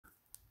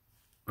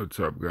What's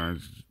up,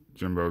 guys?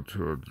 Jimbo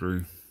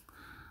 203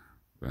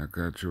 back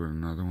at you with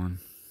another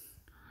one.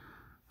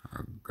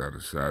 I got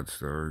a sad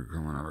story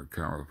coming out of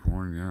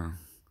California.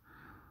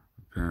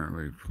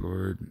 Apparently,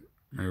 Floyd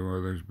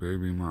MAYWEATHER'S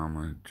baby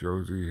mama,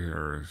 Josie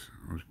Harris,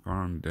 was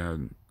found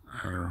dead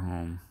at her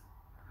home.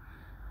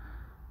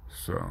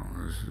 So,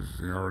 this is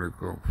the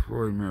article.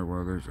 Floyd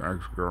MAYWEATHER'S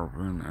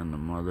ex-girlfriend and the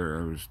mother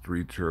of his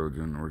 3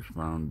 children was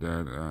found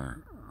dead at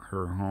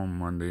her home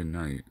Monday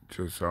night,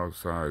 just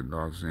outside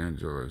Los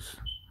Angeles.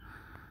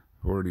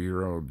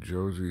 40-year-old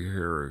Josie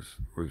Harris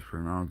was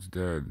pronounced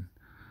dead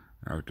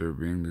after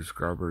being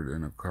discovered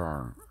in a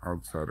car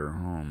outside her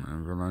home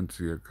in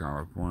Valencia,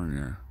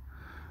 California,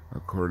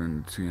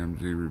 according to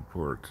TMZ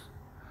reports.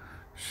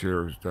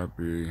 Sheriff's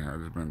deputy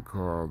has been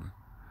called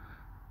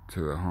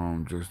to the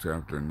home just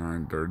after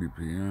 9:30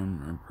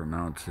 p.m. and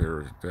pronounced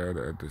Harris dead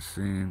at the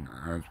scene.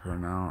 As per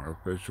now,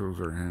 officials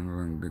are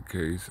handling the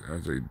case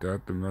as a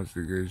death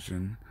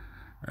investigation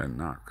and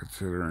not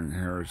considering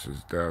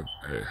Harris's death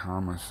a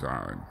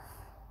homicide.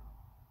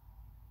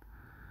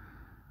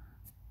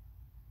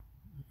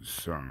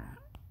 So,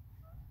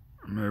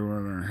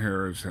 Mayweather and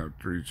Harris have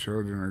 3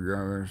 children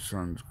together,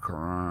 sons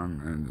Karan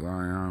and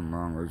Zion,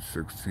 along with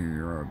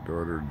 16-year-old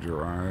daughter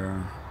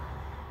Jaira.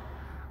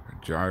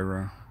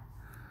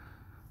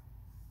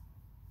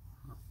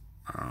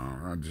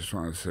 I just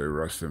want to say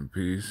rest in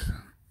peace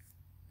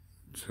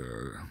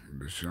to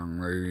this young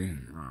lady,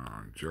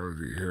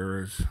 Josie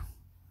Harris.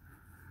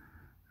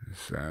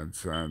 Sad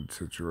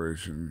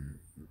situation.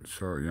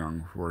 So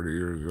young, 40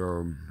 years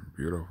old,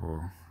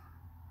 beautiful.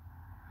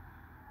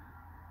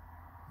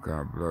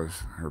 God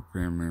bless her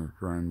family and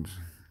friends.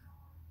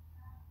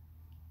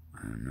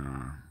 And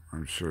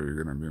I'm sure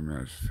you're going to be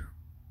missed.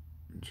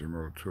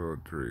 Jimbo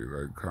 203,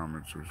 like,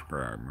 comment,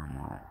 subscribe, I'm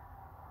out.